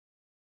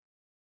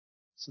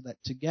 So that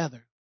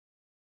together,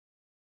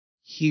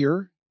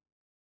 here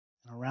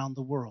and around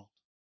the world,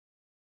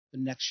 the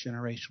next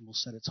generation will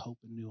set its hope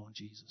anew on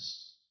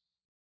Jesus.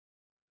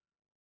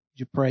 Would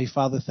you pray,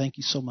 Father, thank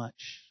you so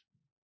much.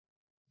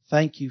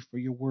 Thank you for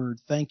your word.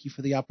 Thank you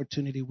for the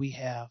opportunity we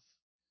have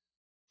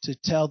to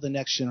tell the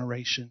next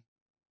generation.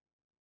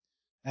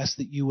 Ask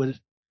that you would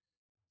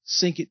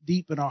sink it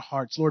deep in our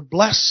hearts. Lord,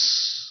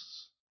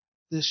 bless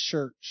this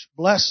church.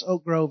 Bless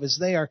Oak Grove as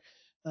they are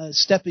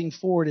stepping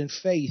forward in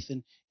faith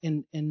and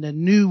in the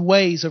new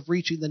ways of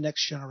reaching the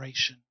next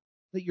generation.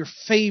 Let your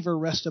favor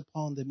rest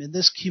upon them in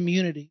this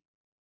community.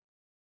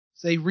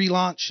 As they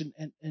relaunch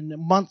and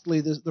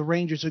monthly the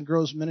Rangers and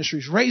Groves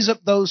Ministries. Raise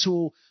up those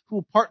who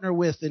will partner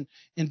with in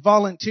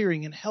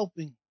volunteering and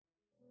helping.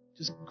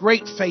 Just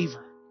great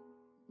favor.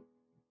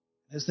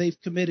 As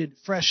they've committed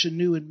fresh and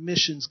new in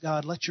missions,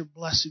 God, let your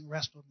blessing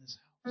rest on this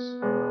house.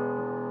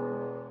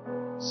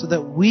 So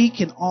that we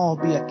can all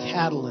be a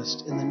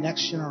catalyst in the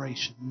next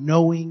generation,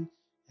 knowing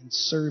and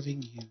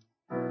serving you.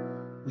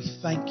 We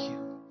thank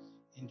you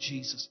in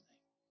Jesus'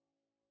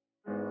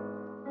 name.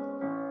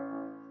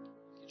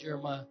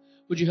 Jeremiah,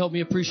 would you help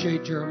me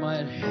appreciate Jeremiah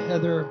and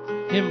Heather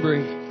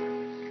Hembree?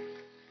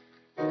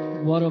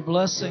 What a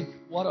blessing.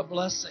 What a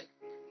blessing.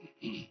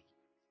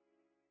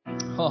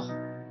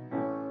 Oh.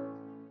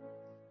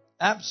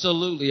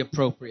 Absolutely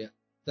appropriate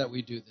that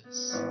we do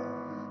this.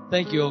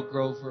 Thank you, Oak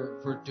Grove,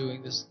 for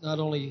doing this. Not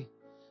only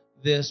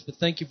this, but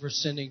thank you for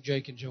sending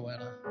Jake and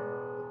Joanna.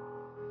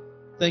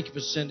 Thank you for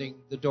sending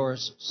the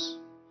Dorises,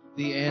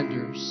 the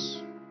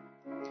Anders.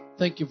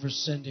 Thank you for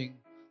sending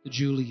the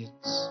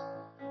Julians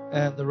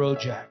and the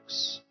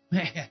Rojacks.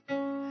 Man,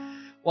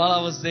 while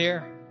I was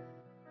there,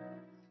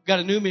 got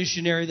a new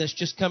missionary that's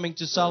just coming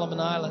to Solomon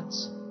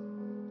Islands.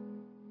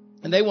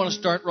 And they want to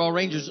start Royal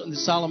Rangers on the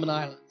Solomon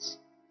Islands.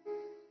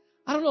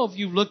 I don't know if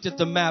you've looked at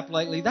the map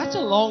lately. That's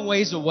a long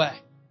ways away.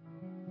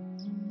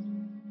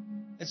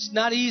 It's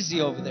not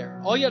easy over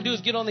there. All you have to do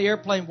is get on the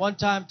airplane one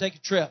time, take a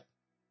trip.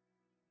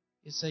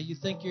 You say, you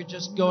think you're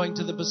just going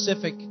to the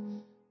Pacific,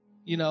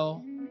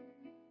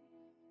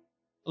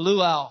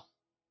 luau.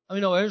 I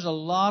mean, no, there's a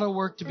lot of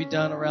work to be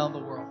done around the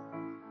world.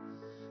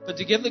 But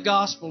to give the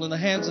gospel in the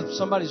hands of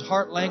somebody's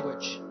heart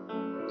language,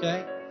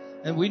 okay?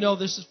 And we know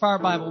this is Fire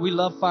Bible. We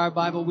love Fire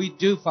Bible. We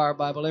do Fire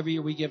Bible. Every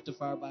year we give to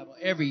Fire Bible.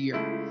 Every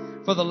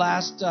year. For the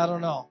last,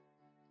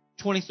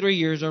 23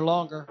 years or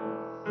longer,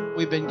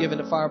 we've been given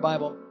to Fire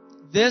Bible.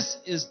 This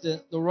is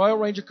the Royal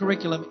Ranger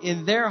curriculum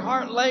in their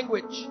heart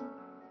language.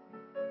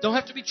 Don't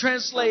have to be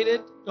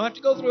translated. Don't have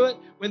to go through it.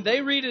 When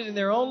they read it in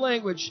their own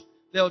language,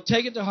 they'll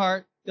take it to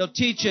heart. They'll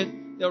teach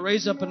it. They'll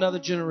raise up another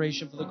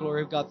generation for the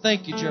glory of God.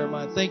 Thank you,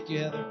 Jeremiah. Thank you,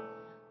 Heather.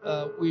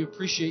 We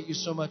appreciate you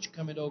so much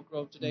coming to Oak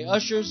Grove today.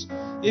 Ushers,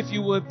 if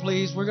you would,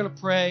 please, we're going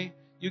to pray.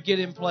 You get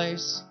in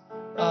place.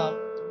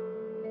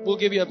 We'll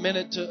give you a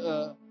minute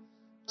to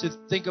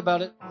think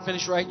about it.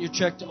 Finish writing your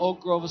check to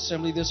Oak Grove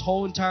Assembly. This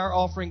whole entire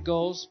offering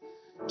goes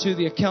to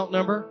the account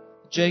number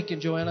Jake and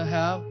Joanna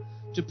have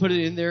to put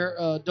it in their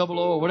 00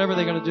 or whatever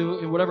they're going to do,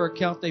 in whatever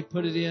account they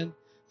put it in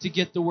to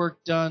get the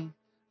work done.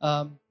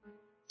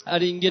 I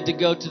didn't get to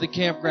go to the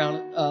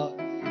campground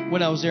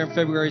when I was there in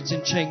February. It's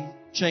in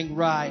Chiang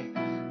Rai.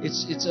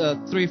 It's a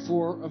 3-4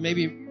 or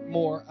maybe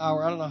more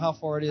hour. I don't know how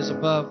far it is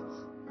above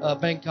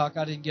Bangkok.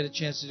 I didn't get a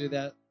chance to do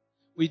that.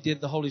 We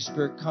did the Holy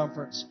Spirit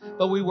conference.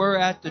 But we were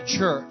at the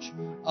church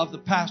of the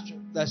pastor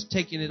that's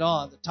taking it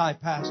on, the Thai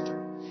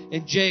pastor.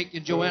 And Jake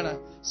and Joanna,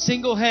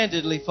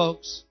 single-handedly,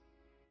 folks.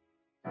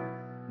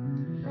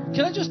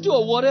 Can I just do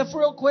a what if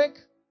real quick?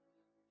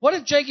 What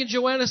if Jake and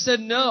Joanna said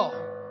no?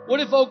 What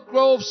if Oak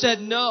Grove said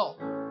no?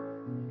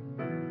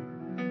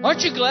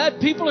 Aren't you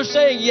glad people are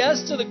saying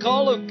yes to the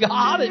call of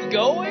God and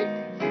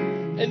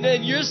going? And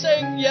then you're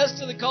saying yes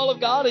to the call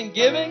of God and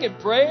giving and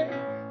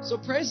prayer? So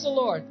praise the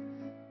Lord.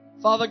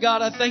 Father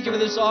God, I thank you for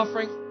this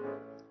offering. I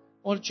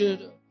want you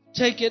to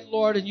take it,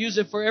 Lord, and use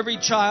it for every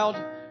child,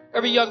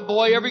 every young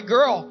boy, every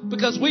girl.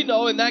 Because we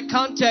know in that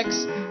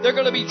context, they're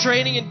going to be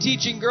training and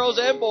teaching girls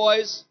and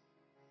boys.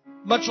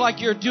 Much like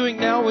you're doing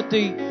now with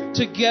the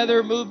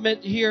Together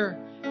movement here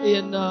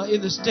in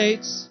the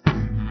States.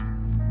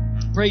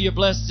 Pray you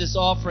bless this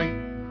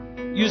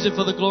offering. Use it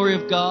for the glory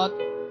of God.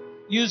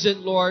 Use it,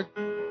 Lord.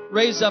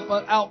 Raise up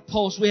an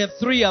outpost. We have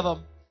 3 of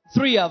them.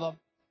 3 of them.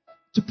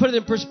 To put it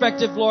in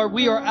perspective, Lord,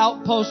 we are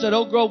outpost at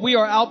Oak Grove. We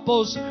are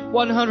outpost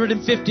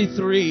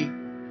 153.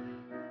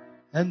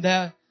 And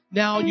that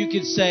now you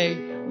can say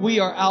we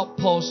are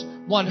outpost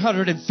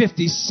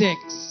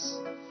 156.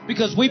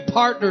 Because we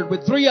partnered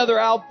with 3 other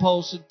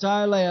outposts in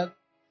Thailand.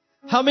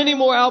 How many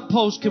more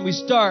outposts can we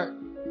start?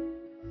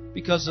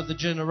 Because of the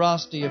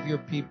generosity of your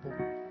people.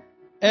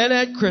 And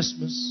at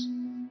Christmas,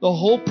 the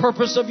whole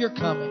purpose of your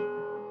coming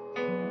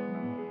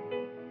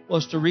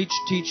was to reach,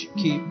 teach, and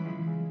keep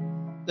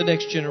the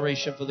next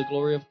generation for the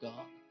glory of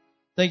God.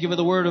 Thank you for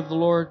the word of the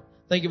Lord.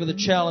 Thank you for the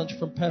challenge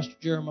from Pastor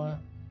Jeremiah.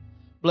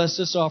 Bless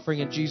this offering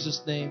in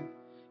Jesus' name.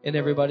 And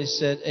everybody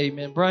said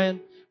amen. Brian,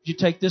 would you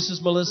take this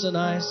as Melissa and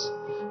I's?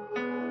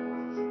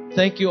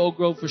 Thank you, Oak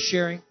Grove, for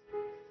sharing.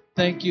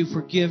 Thank you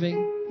for giving.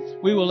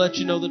 We will let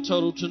you know the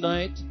total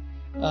tonight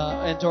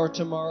or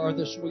tomorrow or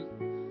this week.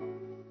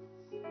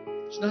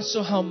 It's not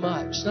so how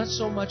much. It's not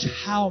so much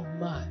how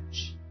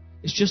much.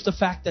 It's just the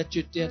fact that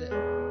you did it.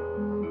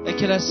 And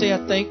can I say I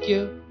thank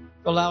you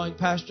for allowing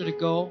Pastor to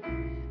go?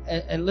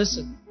 And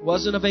listen, it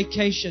wasn't a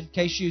vacation in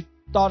case you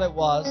thought it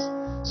was.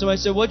 Somebody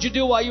said, what'd you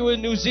do while you were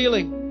in New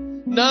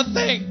Zealand?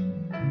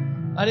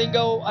 Nothing. I didn't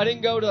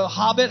go to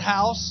Hobbit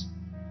House.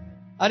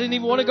 I didn't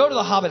even want to go to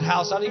the Hobbit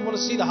House. I didn't even want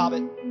to see the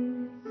Hobbit.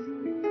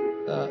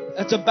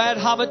 That's a bad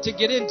habit to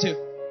get into.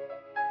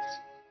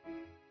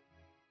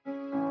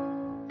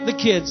 The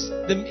kids,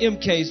 the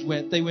MKs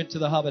went. They went to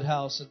the Hobbit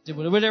house and did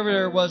whatever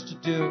there was to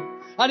do.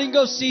 I didn't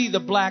go see the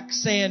black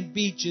sand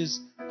beaches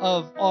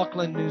of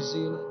Auckland, New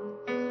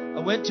Zealand. I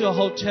went to a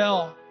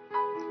hotel,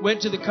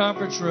 went to the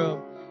conference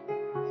room,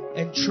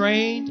 and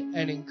trained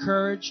and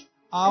encouraged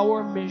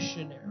our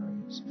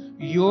missionaries,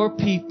 your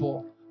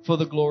people, for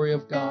the glory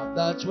of God.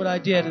 That's what I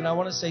did, and I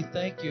want to say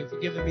thank you for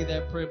giving me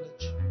that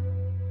privilege.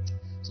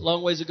 It's a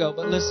long ways ago,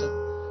 but listen,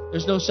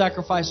 there's no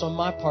sacrifice on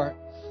my part.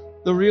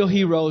 The real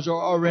heroes are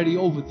already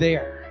over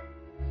there.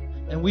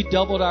 And we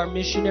doubled our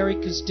missionary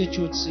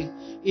constituency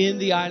in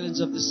the islands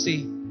of the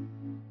sea.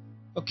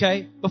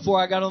 Okay? Before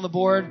I got on the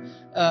board,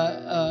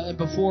 and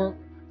before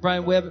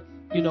Brian Webb,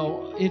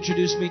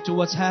 introduced me to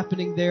what's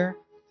happening there,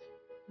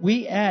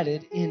 we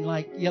added in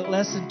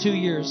less than 2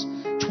 years,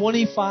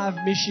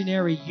 25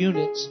 missionary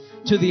units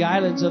to the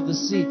islands of the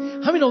sea.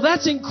 How many know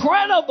that's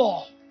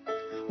incredible?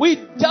 We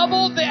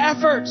doubled the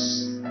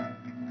efforts.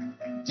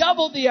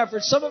 Doubled the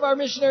effort. Some of our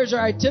missionaries are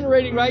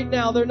itinerating right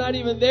now. They're not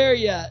even there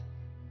yet.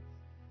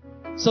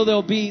 So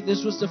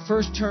this was the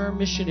first term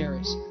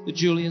missionaries. The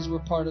Julians were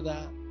part of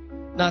that.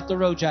 Not the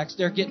Rojacks.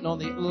 They're getting on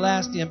the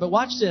last end. But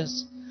watch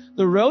this.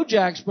 The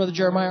Rojacks, Brother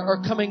Jeremiah,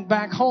 are coming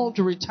back home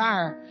to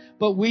retire.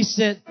 But we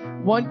sent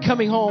one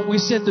coming home. We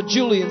sent the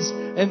Julians,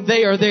 and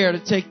they are there to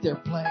take their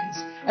place.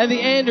 And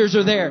the Anders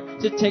are there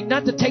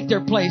not to take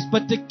their place,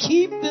 but to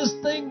keep this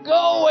thing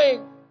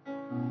going.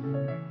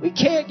 We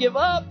can't give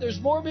up. There's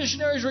more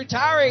missionaries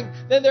retiring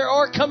than there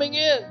are coming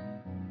in.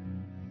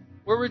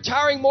 We're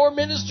retiring more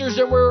ministers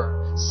than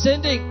we're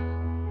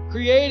sending,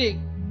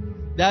 creating.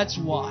 That's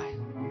why.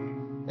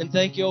 And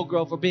thank you, Oak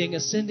Grove, for being a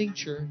sending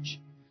church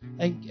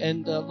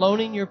and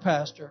loaning your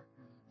pastor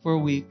for a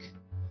week.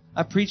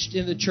 I preached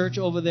in the church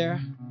over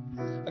there.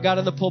 I got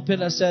in the pulpit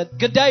and I said,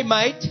 "Good day,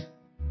 mate."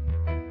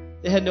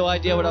 They had no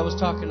idea what I was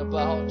talking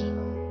about.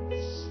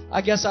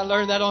 I guess I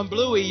learned that on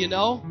Bluey, I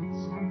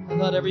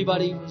thought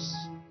everybody was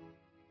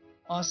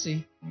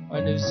Aussie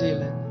or New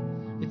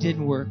Zealand. It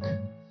didn't work.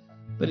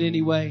 But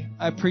anyway,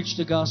 I preached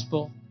the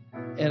gospel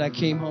and I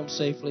came home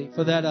safely.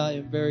 For that, I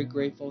am very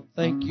grateful.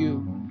 Thank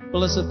you.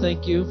 Melissa,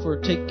 thank you for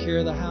taking care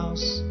of the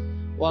house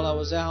while I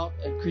was out.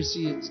 And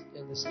Chrissy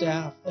and the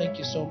staff, thank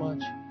you so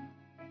much.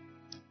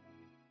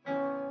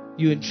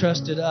 You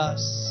entrusted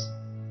us.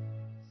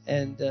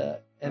 And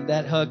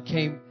that hug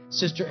came.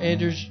 Sister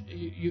Anders,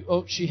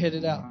 she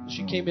headed out.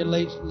 She came in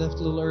late, left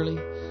a little early.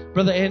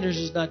 Brother Anders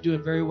is not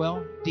doing very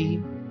well.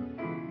 Dean.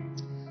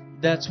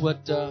 That's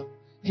what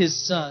his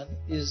son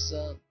is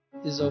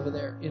over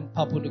there in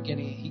Papua New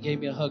Guinea. He gave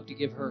me a hug to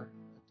give her.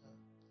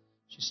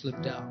 She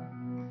slipped out.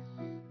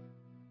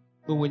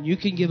 But when you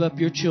can give up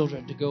your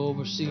children to go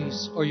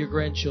overseas or your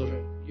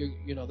grandchildren,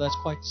 that's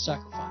quite the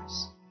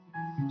sacrifice.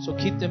 So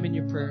keep them in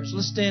your prayers.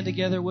 Let's stand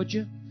together, would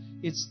you?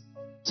 It's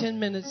 10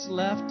 minutes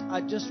left. I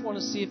just want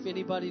to see if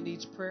anybody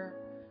needs prayer.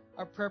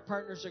 Our prayer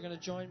partners are going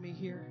to join me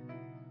here.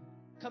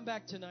 Come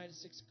back tonight at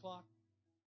 6 o'clock.